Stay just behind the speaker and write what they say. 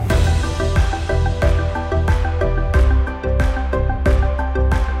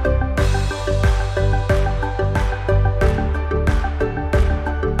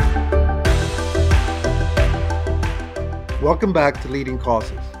Welcome back to Leading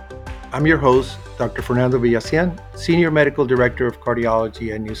Causes. I'm your host, Dr. Fernando Villacian, Senior Medical Director of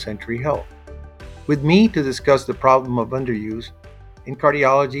Cardiology at New Century Health. With me to discuss the problem of underuse in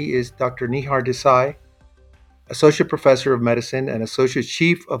cardiology is Dr. Nihar Desai, Associate Professor of Medicine and Associate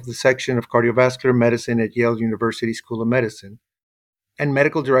Chief of the Section of Cardiovascular Medicine at Yale University School of Medicine, and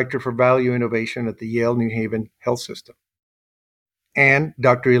Medical Director for Value Innovation at the Yale New Haven Health System. And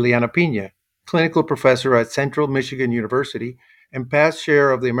Dr. Ileana Piña, Clinical Professor at Central Michigan University and past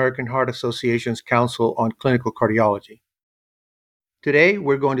Chair of the American Heart Association's Council on Clinical Cardiology. Today,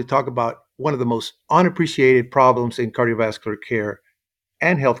 we're going to talk about one of the most unappreciated problems in cardiovascular care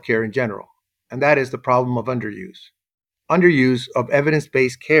and healthcare in general, and that is the problem of underuse. Underuse of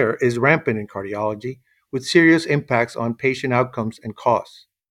evidence-based care is rampant in cardiology, with serious impacts on patient outcomes and costs.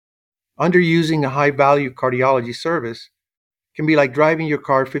 Underusing a high-value cardiology service can be like driving your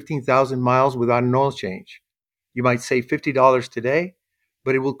car 15,000 miles without an oil change. You might save $50 today,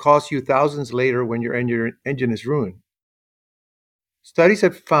 but it will cost you thousands later when your engine is ruined. Studies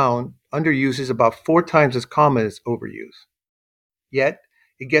have found underuse is about 4 times as common as overuse. Yet,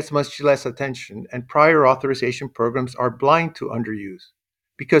 it gets much less attention, and prior authorization programs are blind to underuse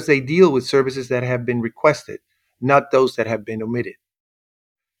because they deal with services that have been requested, not those that have been omitted.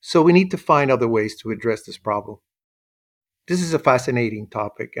 So we need to find other ways to address this problem. This is a fascinating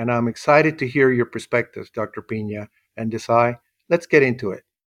topic, and I'm excited to hear your perspectives, Dr. Piña and Desai. Let's get into it.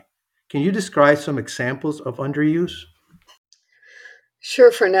 Can you describe some examples of underuse?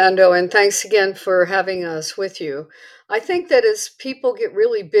 Sure, Fernando, and thanks again for having us with you. I think that as people get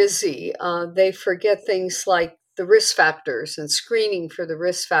really busy, they forget things like the risk factors and screening for the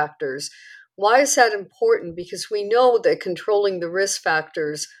risk factors. Why is that important? Because we know that controlling the risk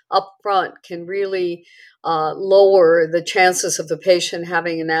factors up front can really lower the chances of the patient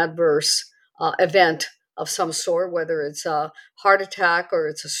having an adverse event of some sort, whether it's a heart attack or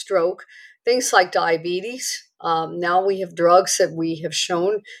it's a stroke. Things like diabetes. Now we have drugs that we have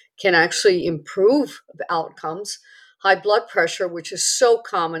shown can actually improve outcomes. High blood pressure, which is so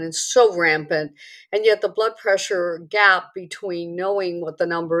common and so rampant, and yet the blood pressure gap between knowing what the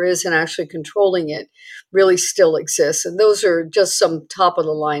number is and actually controlling it really still exists. And those are just some top of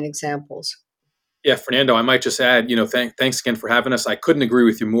the line examples. Yeah, Fernando, I might just add, thanks again for having us. I couldn't agree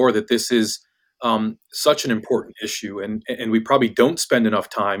with you more that this is such an important issue, and we probably don't spend enough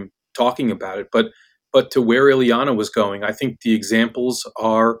time talking about it. But to where Ileana was going, I think the examples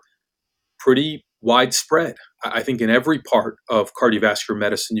are pretty widespread. I think in every part of cardiovascular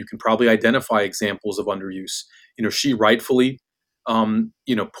medicine, you can probably identify examples of underuse. She rightfully,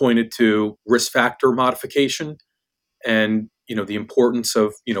 pointed to risk factor modification, and the importance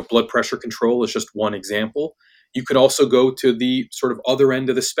of blood pressure control is just one example. You could also go to the sort of other end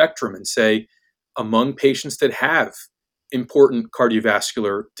of the spectrum and say, among patients that have important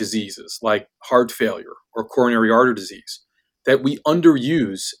cardiovascular diseases like heart failure or coronary artery disease, that we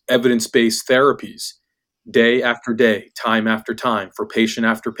underuse evidence-based therapies day after day, time after time, for patient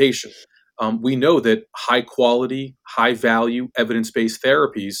after patient. We know that high quality, high value evidence-based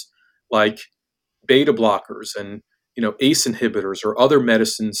therapies like beta blockers and ACE inhibitors or other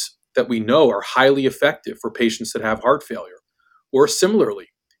medicines that we know are highly effective for patients that have heart failure. Or similarly,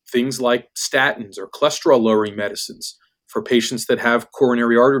 things like statins or cholesterol lowering medicines for patients that have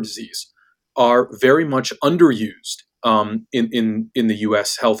coronary artery disease are very much underused in the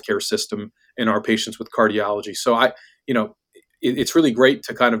U.S. healthcare system in our patients with cardiology. So it's really great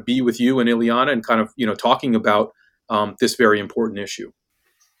to kind of be with you and Ileana and kind of talking about this very important issue.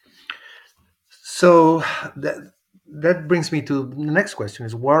 So that brings me to the next question: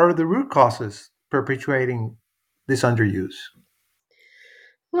 is what are the root causes perpetuating this underuse?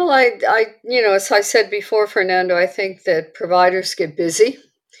 Well, as I said before, Fernando, I think that providers get busy.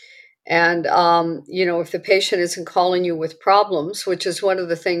 And, if the patient isn't calling you with problems, which is one of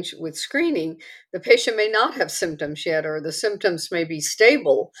the things with screening, the patient may not have symptoms yet, or the symptoms may be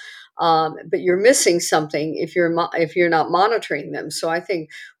stable, but you're missing something if you're not monitoring them. So I think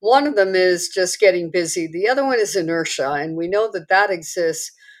one of them is just getting busy. The other one is inertia, and we know that that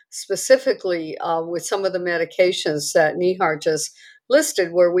exists specifically with some of the medications that Nihar just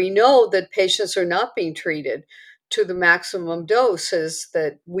listed, where we know that patients are not being treated to the maximum doses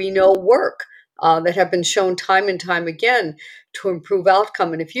that we know work, that have been shown time and time again to improve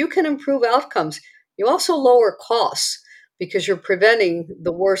outcome. And if you can improve outcomes, you also lower costs because you're preventing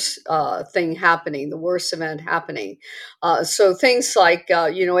the worst thing happening, the worst event happening. So things like,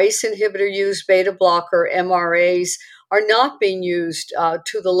 ACE inhibitor use, beta blocker, MRAs are not being used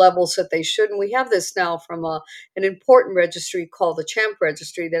to the levels that they should. And we have this now from an important registry called the CHAMP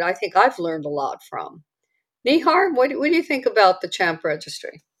registry that I think I've learned a lot from. Nihar, what do you think about the CHAMP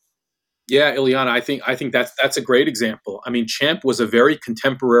registry? Yeah, Ileana, I think that's a great example. I mean, CHAMP was a very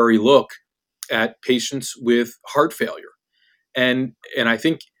contemporary look at patients with heart failure. And I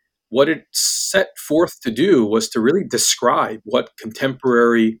think what it set forth to do was to really describe what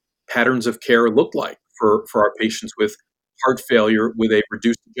contemporary patterns of care look like for our patients with heart failure with a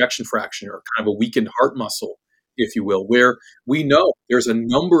reduced ejection fraction or kind of a weakened heart muscle, if you will, where we know there's a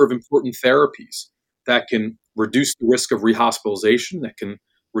number of important therapies that can reduce the risk of rehospitalization, that can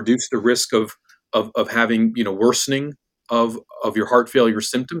reduce the risk of having worsening of your heart failure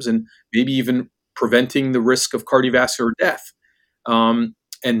symptoms, and maybe even preventing the risk of cardiovascular death. Um,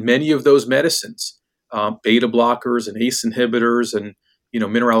 and many of those medicines, beta blockers and ACE inhibitors and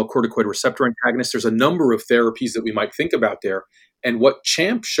mineralocorticoid receptor antagonists, there's a number of therapies that we might think about there. And what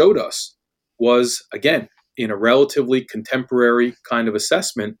CHAMP showed us was, again, in a relatively contemporary kind of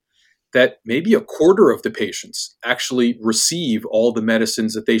assessment, that maybe a quarter of the patients actually receive all the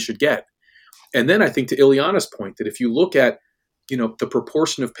medicines that they should get. And then I think, to Ileana's point, that if you look at the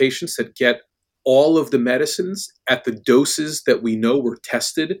proportion of patients that get all of the medicines at the doses that we know were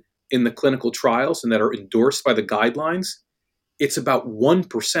tested in the clinical trials and that are endorsed by the guidelines, it's about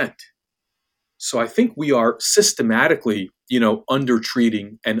 1%. So I think we are systematically,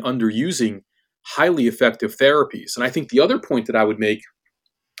 undertreating and underusing highly effective therapies. And I think the other point that I would make,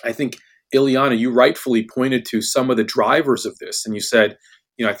 I think, Ileana, you rightfully pointed to some of the drivers of this. And you said,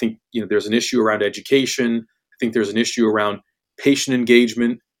 I think, there's an issue around education. I think there's an issue around patient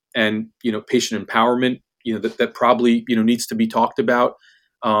engagement and, patient empowerment, that probably, needs to be talked about.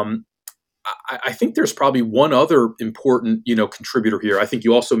 Um, I think there's probably one other important, contributor here. I think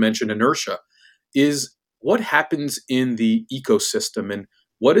you also mentioned inertia, is what happens in the ecosystem and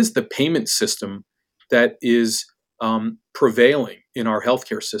what is the payment system that is prevailing in our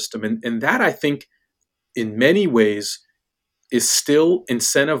healthcare system. And that, I think, in many ways is still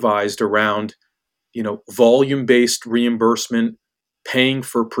incentivized around, volume-based reimbursement, paying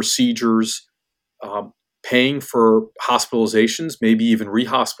for procedures, um, paying for hospitalizations, maybe even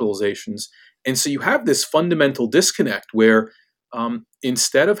rehospitalizations. And so you have this fundamental disconnect where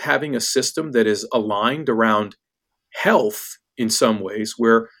instead of having a system that is aligned around health in some ways,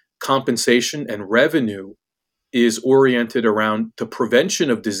 where compensation and revenue is oriented around the prevention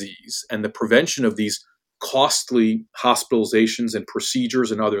of disease and the prevention of these costly hospitalizations and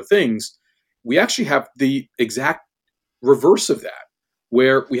procedures and other things, we actually have the exact reverse of that,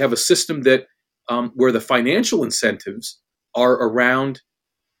 where we have a system that where the financial incentives are around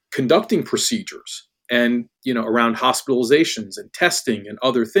conducting procedures and around hospitalizations and testing and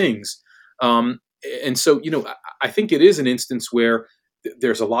other things. And so I think it is an instance where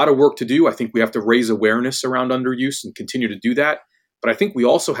there's a lot of work to do. I think we have to raise awareness around underuse and continue to do that. But I think we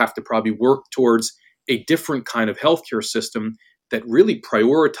also have to probably work towards a different kind of healthcare system that really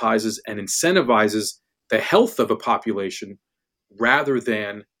prioritizes and incentivizes the health of a population rather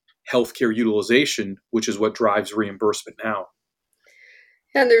than healthcare utilization, which is what drives reimbursement now.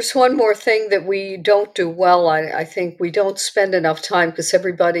 And there's one more thing that we don't do well. I think we don't spend enough time because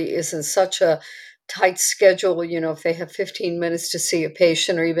everybody is in such a tight schedule. If they have 15 minutes to see a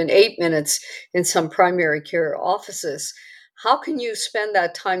patient or even 8 minutes in some primary care offices, how can you spend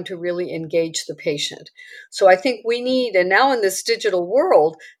that time to really engage the patient? So I think we need, and now in this digital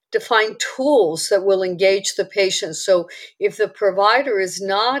world, to find tools that will engage the patient. So if the provider is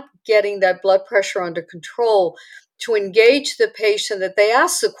not getting that blood pressure under control, to engage the patient, that they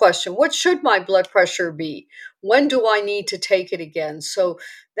ask the question, what should my blood pressure be? When do I need to take it again? So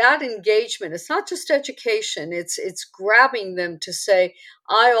that engagement, it's not just education, it's grabbing them to say,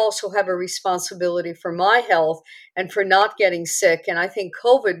 I also have a responsibility for my health and for not getting sick. And I think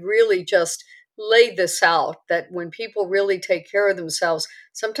COVID really just laid this out, that when people really take care of themselves,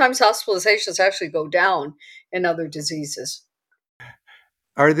 sometimes hospitalizations actually go down in other diseases.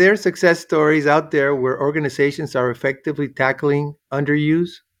 Are there success stories out there where organizations are effectively tackling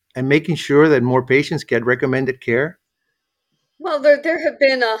underuse and making sure that more patients get recommended care? Well, there have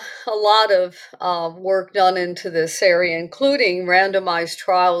been a lot of work done into this area, including randomized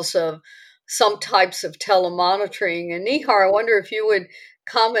trials of some types of telemonitoring. And Nihar, I wonder if you would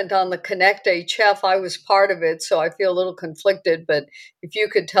comment on the Connect HF. I was part of it, so I feel a little conflicted, but if you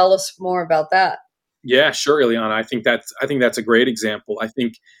could tell us more about that. Yeah, sure, Ileana. I think that's a great example. I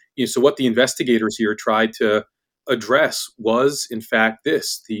think so. What the investigators here tried to address was, in fact,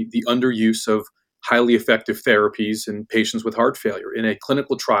 the underuse of highly effective therapies in patients with heart failure in a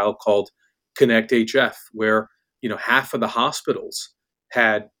clinical trial called Connect HF, where half of the hospitals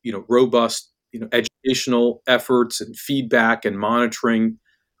had robust educational efforts and feedback and monitoring.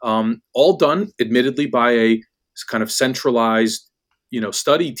 all done, admittedly, by a kind of centralized,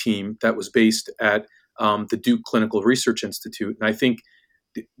 study team that was based at the Duke Clinical Research Institute. And I think,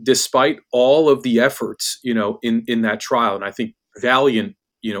 despite all of the efforts, in that trial, and I think valiant,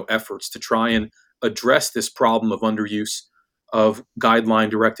 efforts to try and address this problem of underuse of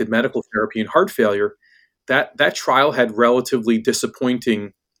guideline-directed medical therapy in heart failure, that trial had relatively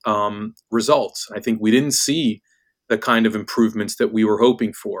disappointing results. I think we didn't see the kind of improvements that we were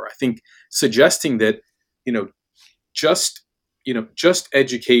hoping for. I think suggesting that, you know, just just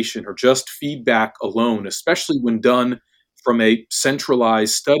education or just feedback alone, especially when done from a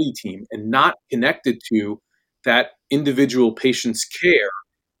centralized study team and not connected to that individual patient's care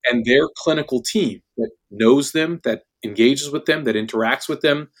and their clinical team that knows them, that engages with them, that interacts with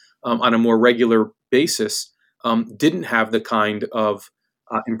them on a more regular basis, didn't have the kind of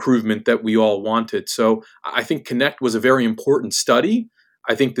improvement that we all wanted. So I think Connect was a very important study.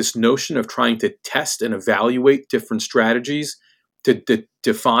 I think this notion of trying to test and evaluate different strategies to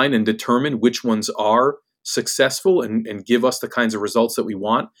define and determine which ones are successful and give us the kinds of results that we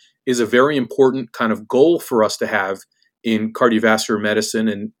want is a very important kind of goal for us to have in cardiovascular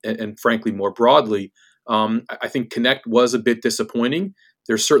medicine and frankly more broadly. I think Connect was a bit disappointing.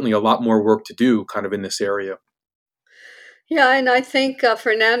 There's certainly a lot more work to do kind of in this area. Yeah, and I think,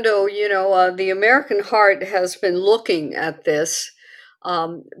 Fernando, the American Heart has been looking at this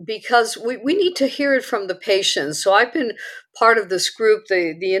because we need to hear it from the patients. So I've been part of this group.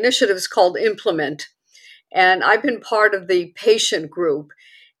 The initiative is called Implement, and I've been part of the patient group.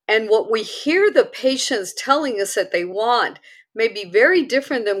 And what we hear the patients telling us that they want may be very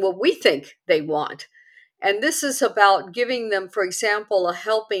different than what we think they want. And this is about giving them, for example, a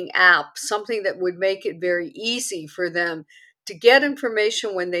helping app, something that would make it very easy for them to get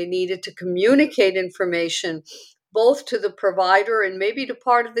information when they need it, to communicate information both to the provider and maybe to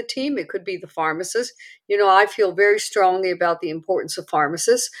part of the team. It could be the pharmacist. I feel very strongly about the importance of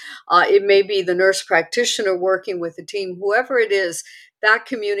pharmacists. It may be the nurse practitioner working with the team, whoever it is, that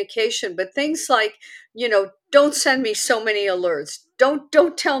communication. But things like, don't send me so many alerts.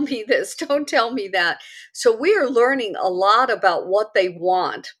 Don't tell me this. Don't tell me that. So we are learning a lot about what they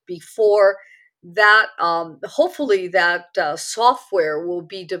want before that. Hopefully, that software will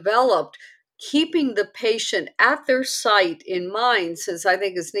be developed, keeping the patient at their site in mind. Since I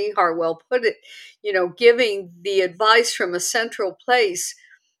think, as Nihar well put it, giving the advice from a central place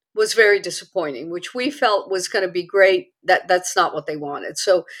was very disappointing, which we felt was going to be great. That's not what they wanted.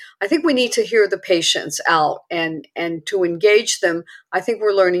 So I think we need to hear the patients out and to engage them. I think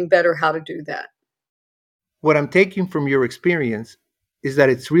we're learning better how to do that. What I'm taking from your experience is that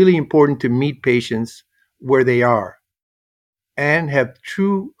it's really important to meet patients where they are and have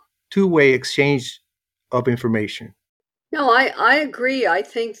true two-way exchange of information. No, I agree. I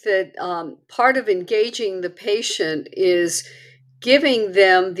think that part of engaging the patient is giving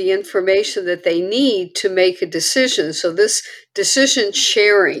them the information that they need to make a decision. So, this decision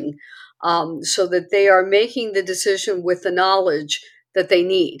sharing, so that they are making the decision with the knowledge that they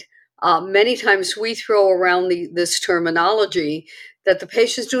need. Many times we throw around this terminology that the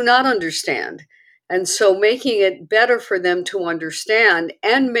patients do not understand. And so, making it better for them to understand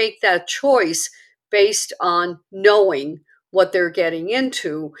and make that choice based on knowing what they're getting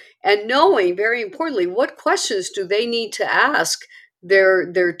into and knowing, very importantly, what questions do they need to ask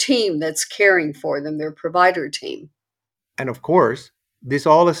their team that's caring for them, their provider team. And of course, this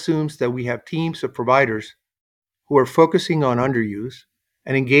all assumes that we have teams of providers who are focusing on underuse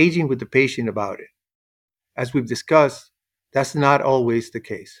and engaging with the patient about it. As we've discussed, that's not always the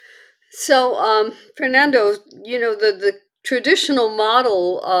case. So, Fernando, the traditional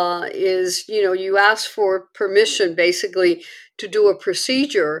model is, you ask for permission basically to do a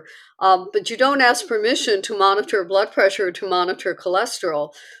procedure, but you don't ask permission to monitor blood pressure or to monitor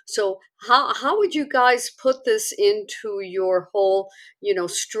cholesterol. So, how would you guys put this into your whole,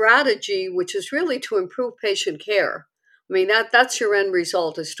 strategy, which is really to improve patient care? I mean, that's your end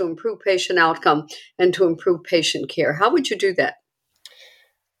result, is to improve patient outcome and to improve patient care. How would you do that?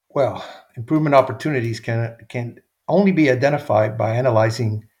 Well, improvement opportunities can only be identified by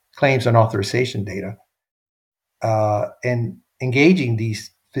analyzing claims and authorization data and engaging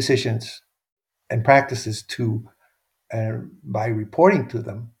these physicians and practices to by reporting to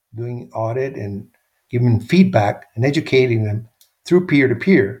them, doing audit and giving feedback and educating them through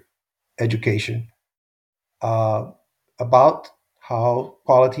peer-to-peer education uh, about how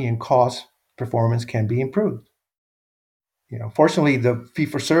quality and cost performance can be improved. Fortunately, the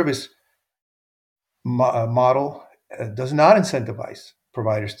fee-for-service model does not incentivize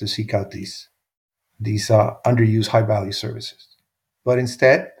providers to seek out these underused high-value services. But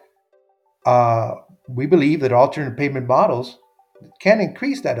instead, uh, we believe that alternate payment models can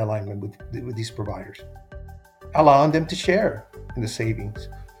increase that alignment with these providers, allowing them to share in the savings,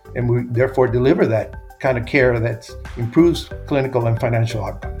 and we therefore deliver that kind of care that improves clinical and financial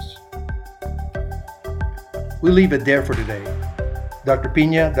outcomes. We'll leave it there for today. Dr.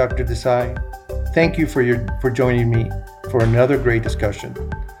 Piña, Dr. Desai, thank you for joining me for another great discussion.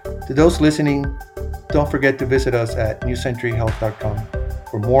 To those listening, don't forget to visit us at newcenturyhealth.com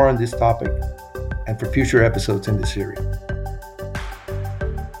for more on this topic and for future episodes in this series.